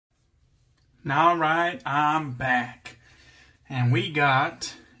Alright, I'm back. And we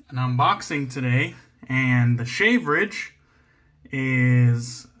got an unboxing today. And the shaverage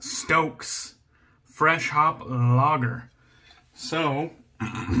is Stokes Fresh Hop Lager. So,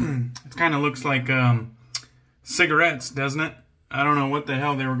 it kind of looks like cigarettes, doesn't it? I don't know what the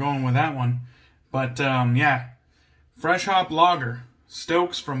hell they were going with that one. But, yeah. Fresh Hop Lager.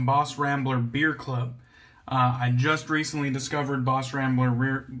 Stokes from Boss Rambler Beer Club. I just recently discovered Boss Rambler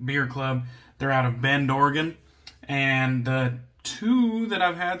Beer Club. They're out of Bend, Oregon. And the two that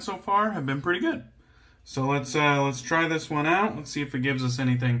I've had so far have been pretty good. So let's try this one out. Let's see if it gives us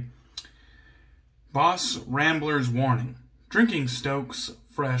anything. Boss Rambler's warning. Drinking Stokes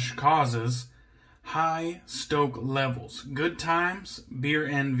Fresh causes high Stoke levels, good times, beer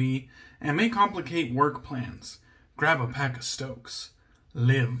envy, and may complicate work plans. Grab a pack of Stokes.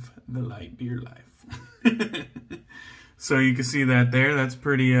 Live the light beer life. So you can see that there. That's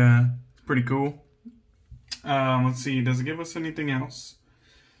pretty cool. Let's see. Does it give us anything else?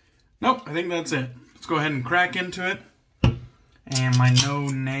 Nope. I think that's it. Let's go ahead and crack into it. And my no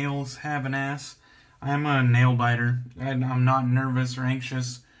nails have an ass. I'm a nail biter. I'm not nervous or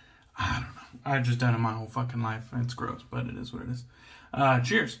anxious. I don't know. I've just done it my whole fucking life. It's gross, but it is what it is.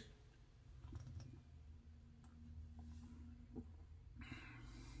 Cheers.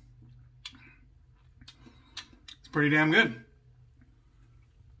 It's pretty damn good.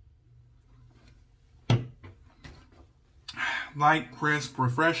 Light, crisp,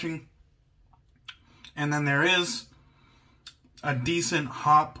 refreshing. And then there is a decent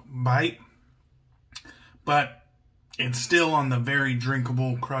hop bite. But it's still on the very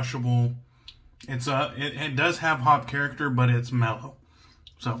drinkable, crushable. It does have hop character, but it's mellow.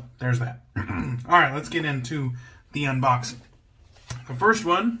 So there's that. Alright, let's get into the unboxing. The first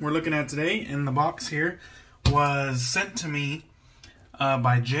one we're looking at today in the box here was sent to me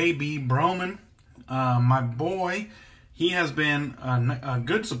by JB Broman. My boy, he has been a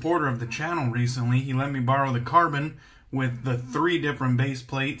good supporter of the channel recently. He let me borrow the carbon with the 3 different base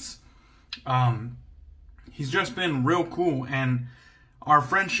plates. He's just been real cool, and our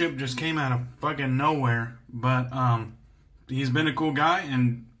friendship just came out of fucking nowhere. But he's been a cool guy,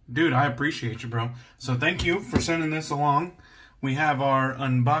 and dude, I appreciate you, bro. So thank you for sending this along. We have our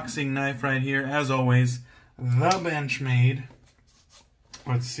unboxing knife right here, as always, the Benchmade.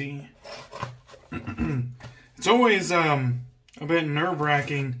 Let's see. It's always a bit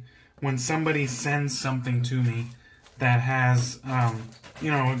nerve-wracking when somebody sends something to me that has,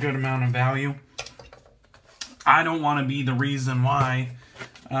 you know, a good amount of value. I don't want to be the reason why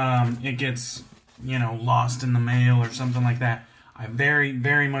it gets, you know, lost in the mail or something like that. I very,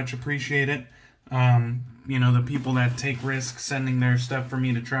 very much appreciate it. You know, the people that take risks sending their stuff for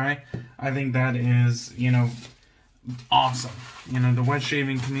me to try. I think that is, you know, awesome. You know, the wet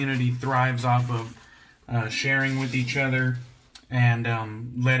shaving community thrives off of sharing with each other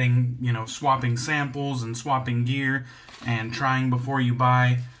and letting, you know, swapping samples and swapping gear and trying before you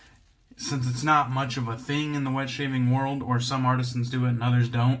buy. Since it's not much of a thing in the wet shaving world, or some artisans do it and others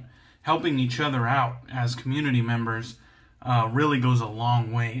don't, helping each other out as community members really goes a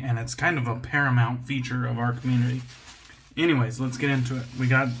long way, and it's kind of a paramount feature of our community. Anyways, let's get into it. We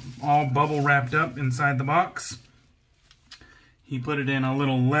got all bubble wrapped up inside the box. He put it in a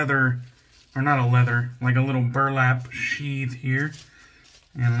little leather, or not a leather, like a little burlap sheath here.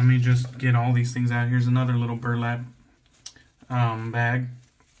 And let me just get all these things out. Here's another little burlap bag.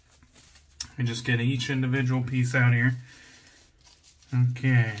 We just get each individual piece out here.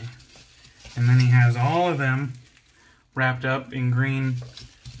 Okay. And then he has all of them wrapped up in green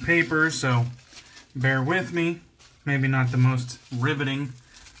paper, so bear with me. Maybe not the most riveting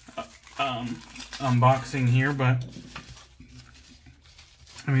unboxing here, but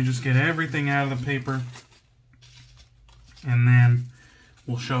let me just get everything out of the paper, and then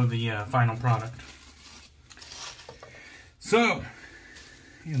we'll show the final product. So,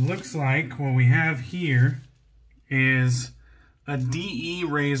 it looks like what we have here is a DE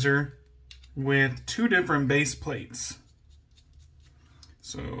razor with 2 different base plates.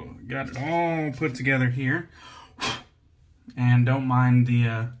 So, got it all put together here. And don't mind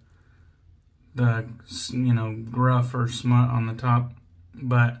the you know, gruff or smut on the top.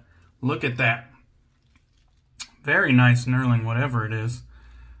 But look at that. Very nice knurling, whatever it is.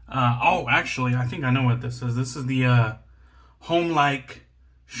 Oh, actually, I think I know what this is. This is the Home-like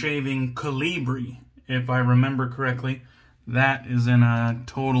Shaving Calibri, if I remember correctly. That is in a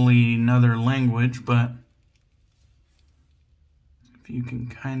totally another language, but if you can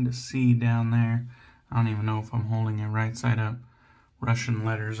kind of see down there, I don't even know if I'm holding it right side up. Russian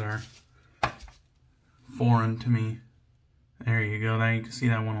letters are foreign to me. There you go. Now you can see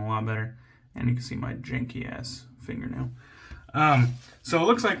that one a lot better. And you can see my janky ass fingernail. So it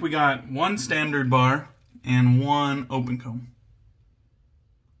looks like we got one standard bar and one open comb.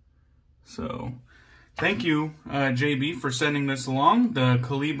 So thank you, JB, for sending this along. The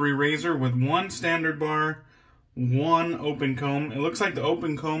Calibri razor with one standard bar, one open comb. It looks like the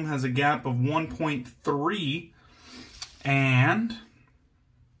open comb has a gap of 1.3, and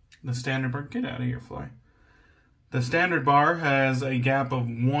the standard bar, get out of here, fly. The standard bar has a gap of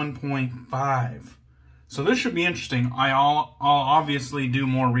 1.5. So this should be interesting. I'll obviously do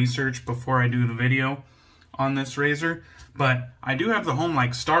more research before I do the video on this razor, but I do have the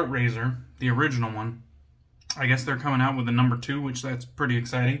Home-Like Start razor, the original one. I guess they're coming out with the number 2, which that's pretty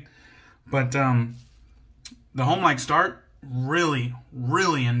exciting. But the Home-Like Start, really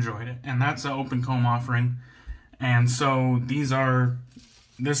enjoyed it. And that's an open comb offering. And so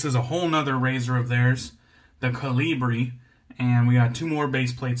this is a whole nother razor of theirs, the Calibri. And we got 2 more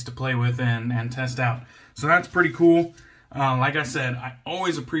base plates to play with and test out. So that's pretty cool. Like I said, I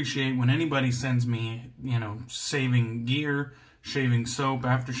always appreciate when anybody sends me, you know, saving gear, shaving soap,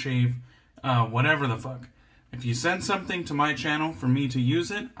 aftershave, whatever the fuck. If you send something to my channel for me to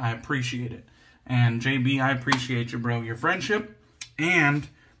use it, I appreciate it. And JB, I appreciate you, bro. Your friendship and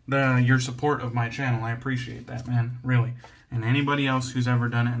your support of my channel. I appreciate that, man. Really. And anybody else who's ever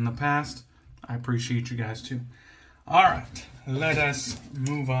done it in the past, I appreciate you guys too. Alright, let us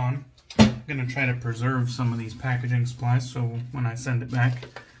move on. I'm going to try to preserve some of these packaging supplies so when I send it back,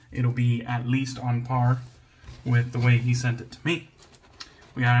 it'll be at least on par with the way he sent it to me.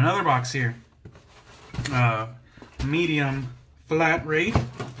 We got another box here. Medium flat rate.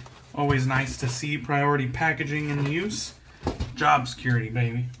 Always nice to see priority packaging in use. Job security,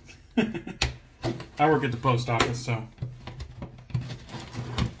 baby. I work at the post office, so.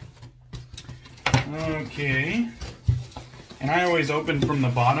 Okay. And I always open from the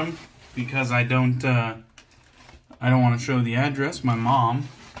bottom because I don't want to show the address. My mom,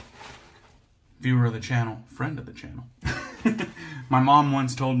 viewer of the channel, friend of the channel. My mom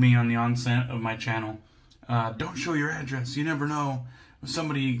once told me on the onset of my channel, don't show your address. You never know if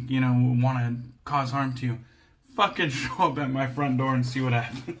somebody, you know, will want to cause harm to you. Fucking show up at my front door and see what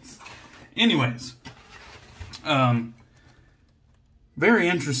happens. Anyways, very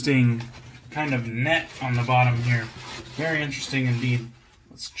interesting kind of net on the bottom here. Very interesting indeed.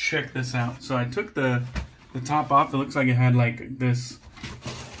 Let's check this out. So I took the top off. It looks like it had like this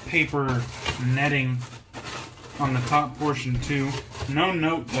paper netting on the top portion too. No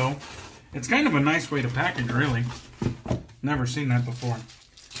note though. It's kind of a nice way to package, really. Never seen that before.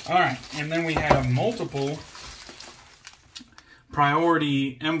 Alright, and then we have multiple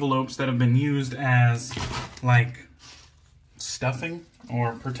priority envelopes that have been used as like stuffing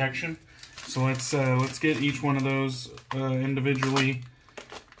or protection. So let's get each one of those individually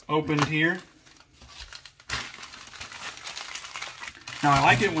opened here. Now I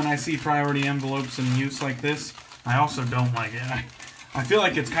like it when I see priority envelopes in use like this. I also don't like it. I feel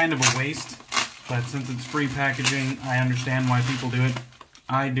like it's kind of a waste, but since it's free packaging, I understand why people do it.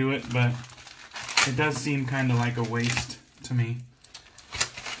 I do it, but it does seem kind of like a waste to me.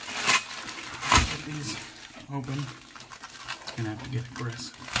 Get these open. Gonna have to get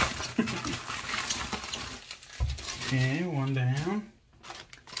aggressive. Okay, one down.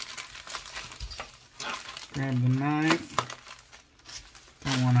 Grab the knife.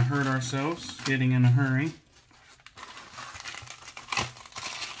 Don't want to hurt ourselves getting in a hurry.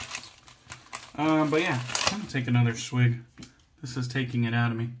 But yeah, I'm gonna take another swig. This is taking it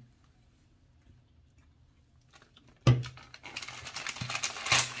out of me.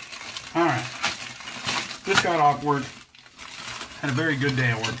 Alright. Just got off work. Had a very good day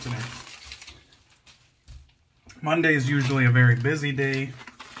at work today. Monday is usually a very busy day,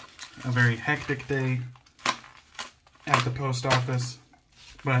 a very hectic day at the post office,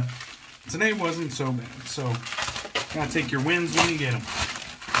 but today wasn't so bad, so gotta take your wins when you get them.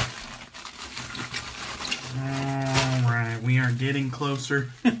 Alright, we are getting closer.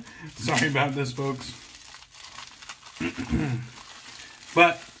 Sorry about this, folks.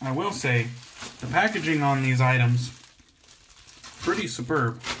 But I will say, the packaging on these items, pretty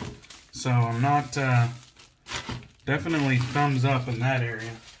superb. So I'm not, definitely thumbs up in that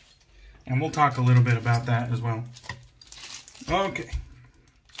area. And we'll talk a little bit about that as well. Okay.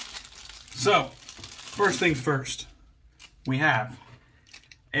 So, first things first. We have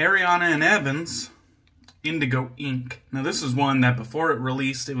Ariana&Evans Indigo Ink. Now this is one that before it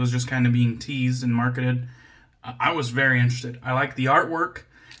released, it was just kind of being teased and marketed. I was very interested. I like the artwork,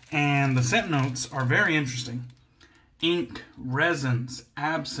 and the scent notes are very interesting. Ink, resins,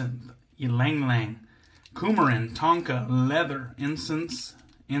 absinthe, ylang ylang, coumarin, tonka, leather, incense,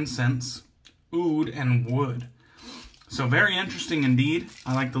 oud and wood. So very interesting indeed.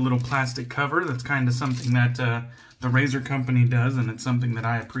 I like the little plastic cover. That's kind of something that the razor company does, and it's something that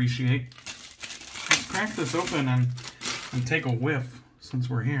I appreciate. Let's crack this open and take a whiff since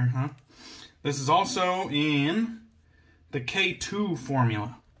we're here, huh? This is also in the K2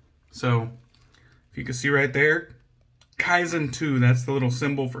 formula. So if you can see right there, Kaizen 2, that's the little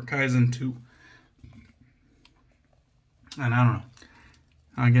symbol for Kaizen 2. And I don't know.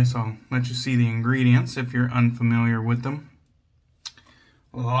 I guess I'll let you see the ingredients if you're unfamiliar with them.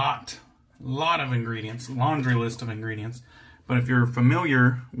 A lot of ingredients, laundry list of ingredients. But if you're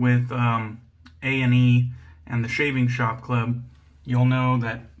familiar with A&E and the Shaving Shop Club, you'll know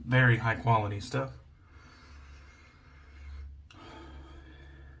that very high quality stuff.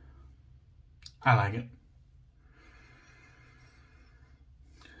 I like it.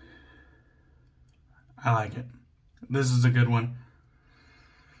 I like it. This is a good one.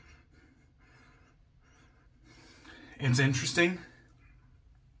 It's interesting.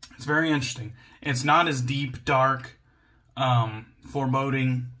 It's very interesting. It's not as deep, dark,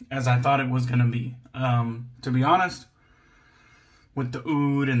 foreboding as I thought it was going to be. To be honest, with the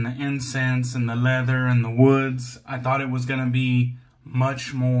oud and the incense and the leather and the woods, I thought it was going to be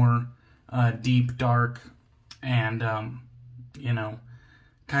much more deep, dark, and, you know,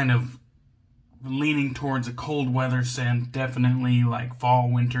 kind of leaning towards a cold weather scent, definitely like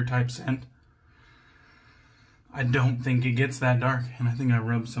fall, winter type scent. I don't think it gets that dark, and I think I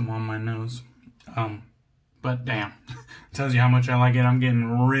rubbed some on my nose. But damn, tells you how much I like it. I'm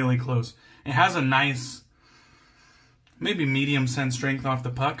getting really close. It has a nice, maybe medium scent strength off the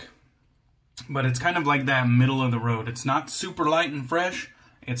puck, but it's kind of like that middle of the road. It's not super light and fresh.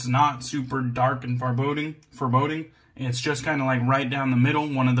 It's not super dark and foreboding. It's just kind of like right down the middle,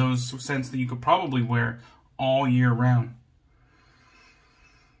 one of those scents that you could probably wear all year round.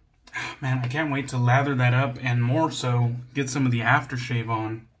 Man, I can't wait to lather that up and more so get some of the aftershave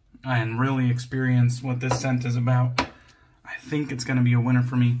on and really experience what this scent is about. I think it's going to be a winner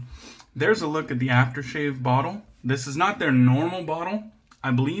for me. There's a look at the aftershave bottle. This is not their normal bottle.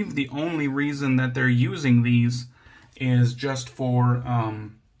 I believe the only reason that they're using these is just for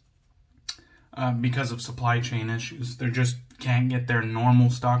because of supply chain issues. They just can't get their normal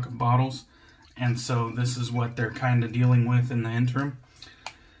stock of bottles, and so this is what they're kind of dealing with in the interim.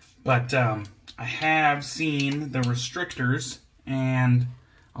 But I have seen the restrictors, and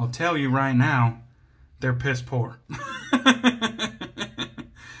I'll tell you right now, they're piss poor.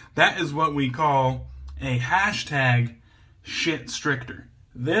 That is what we call a hashtag shit stricter.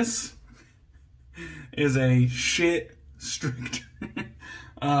 This is a shit stricter.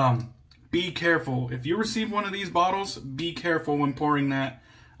 Be careful. If you receive one of these bottles, be careful when pouring that.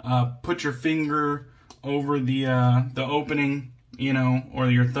 Put your finger over the opening, you know, or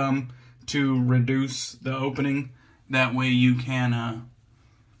your thumb to reduce the opening. That way you can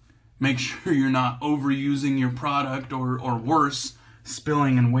make sure you're not overusing your product or worse,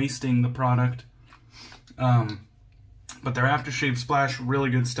 spilling and wasting the product. But their aftershave splash, really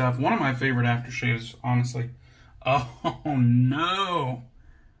good stuff. One of my favorite aftershaves, honestly. Oh no.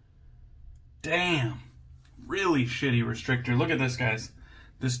 Damn. Really shitty restrictor. Look at this, guys.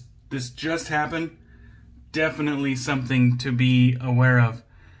 This just happened. Definitely something to be aware of.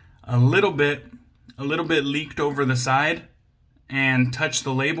 A little bit leaked over the side and touched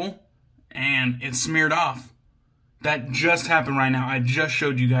the label, and it smeared off. That just happened right now. I just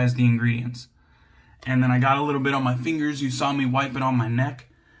showed you guys the ingredients. And then I got a little bit on my fingers. You saw me wipe it on my neck.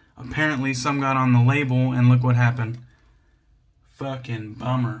 Apparently some got on the label, and look what happened. Fucking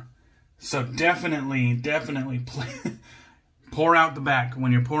bummer. So definitely pour out the back.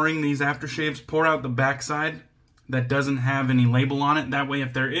 When you're pouring these aftershaves, pour out the back side that doesn't have any label on it. That way,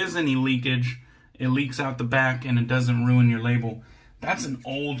 if there is any leakage, it leaks out the back and it doesn't ruin your label. That's an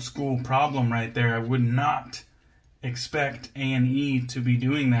old school problem right there. I would not expect A&E to be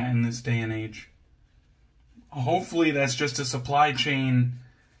doing that in this day and age. Hopefully that's just a supply chain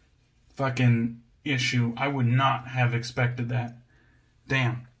fucking issue. I would not have expected that.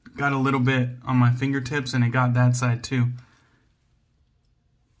 Damn. Got a little bit on my fingertips and it got that side too.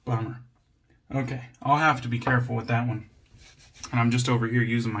 Bummer. Okay, I'll have to be careful with that one. And I'm just over here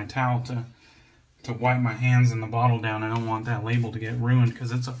using my towel to wipe my hands and the bottle down. I don't want that label to get ruined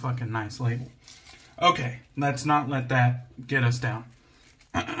because it's a fucking nice label. Okay, let's not let that get us down.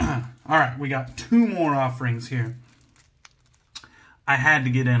 Alright, we got two more offerings here. I had to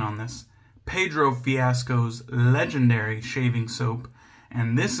get in on this. Pedro Fiasco's legendary shaving soap.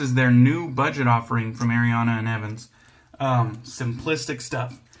 And this is their new budget offering from Ariana&Evans. Simplistic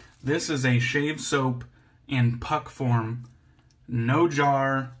stuff. This is a shave soap in puck form. No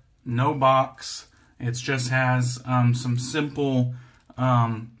jar, no box. It just has some simple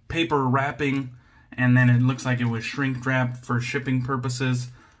paper wrapping, and then it looks like it was shrink wrapped for shipping purposes.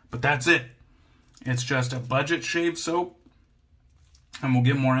 But that's it. It's just a budget shave soap, and we'll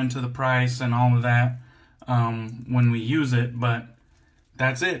get more into the price and all of that when we use it, but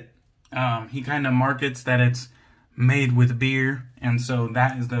that's it. He kind of markets that it's made with beer, and so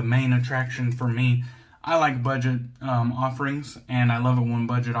that is the main attraction for me. I like budget offerings, and I love it when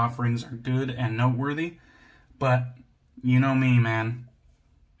budget offerings are good and noteworthy. But you know me, man.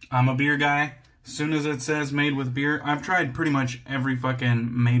 I'm a beer guy. As soon as it says made with beer, I've tried pretty much every fucking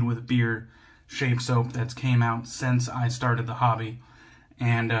made with beer shave soap that's came out since I started the hobby.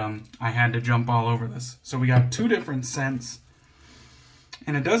 And I had to jump all over this. So we got 2 different scents.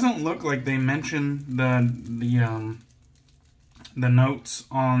 And it doesn't look like they mention the notes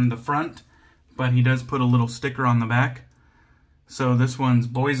on the front, but he does put a little sticker on the back. So this one's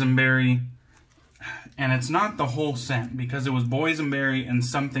boysenberry, and it's not the whole scent because it was boysenberry and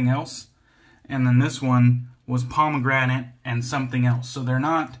something else, and then this one was pomegranate and something else. So they're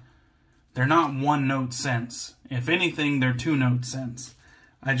not 1-note scents. If anything, they're 2-note scents.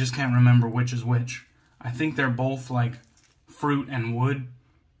 I just can't remember which is which. I think they're both like fruit and wood,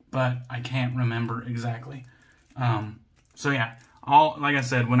 but I can't remember exactly. So yeah, like I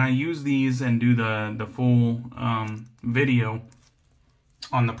said, when I use these and do the full video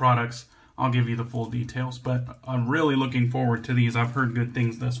on the products, I'll give you the full details. But I'm really looking forward to these. I've heard good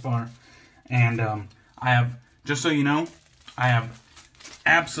things thus far. And I have, just so you know, I have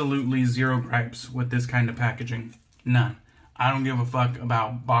absolutely 0 gripes with this kind of packaging. None. I don't give a fuck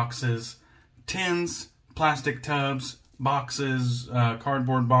about boxes, tins, plastic tubs, boxes,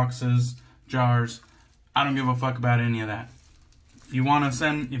 cardboard boxes, jars. I don't give a fuck about any of that. If you want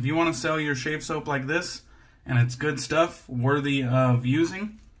to sell your shave soap like this, and it's good stuff, worthy of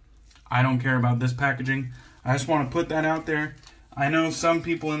using, I don't care about this packaging. I just want to put that out there. I know some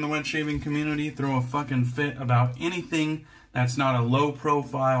people in the wet shaving community throw a fucking fit about anything that's not a low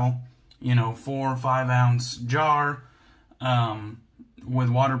profile, 4 or 5 ounce jar, with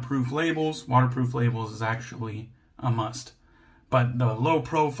waterproof labels. Waterproof labels is actually a must. But the low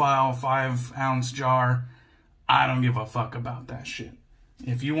profile 5 ounce jar, I don't give a fuck about that shit.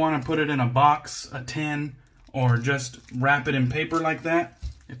 If you want to put it in a box, a tin, or just wrap it in paper like that,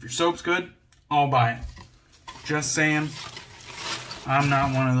 if your soap's good, I'll buy it. Just saying, I'm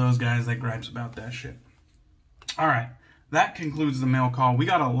not one of those guys that gripes about that shit. Alright, that concludes the mail call. We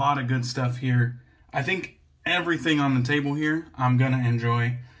got a lot of good stuff here. I think everything on the table here, I'm gonna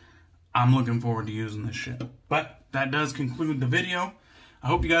enjoy. I'm looking forward to using this shit. But that does conclude the video. I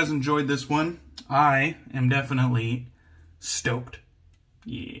hope you guys enjoyed this one. I am definitely stoked.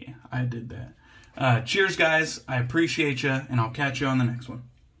 Yeah, I did that. Cheers, guys. I appreciate you, and I'll catch you on the next one.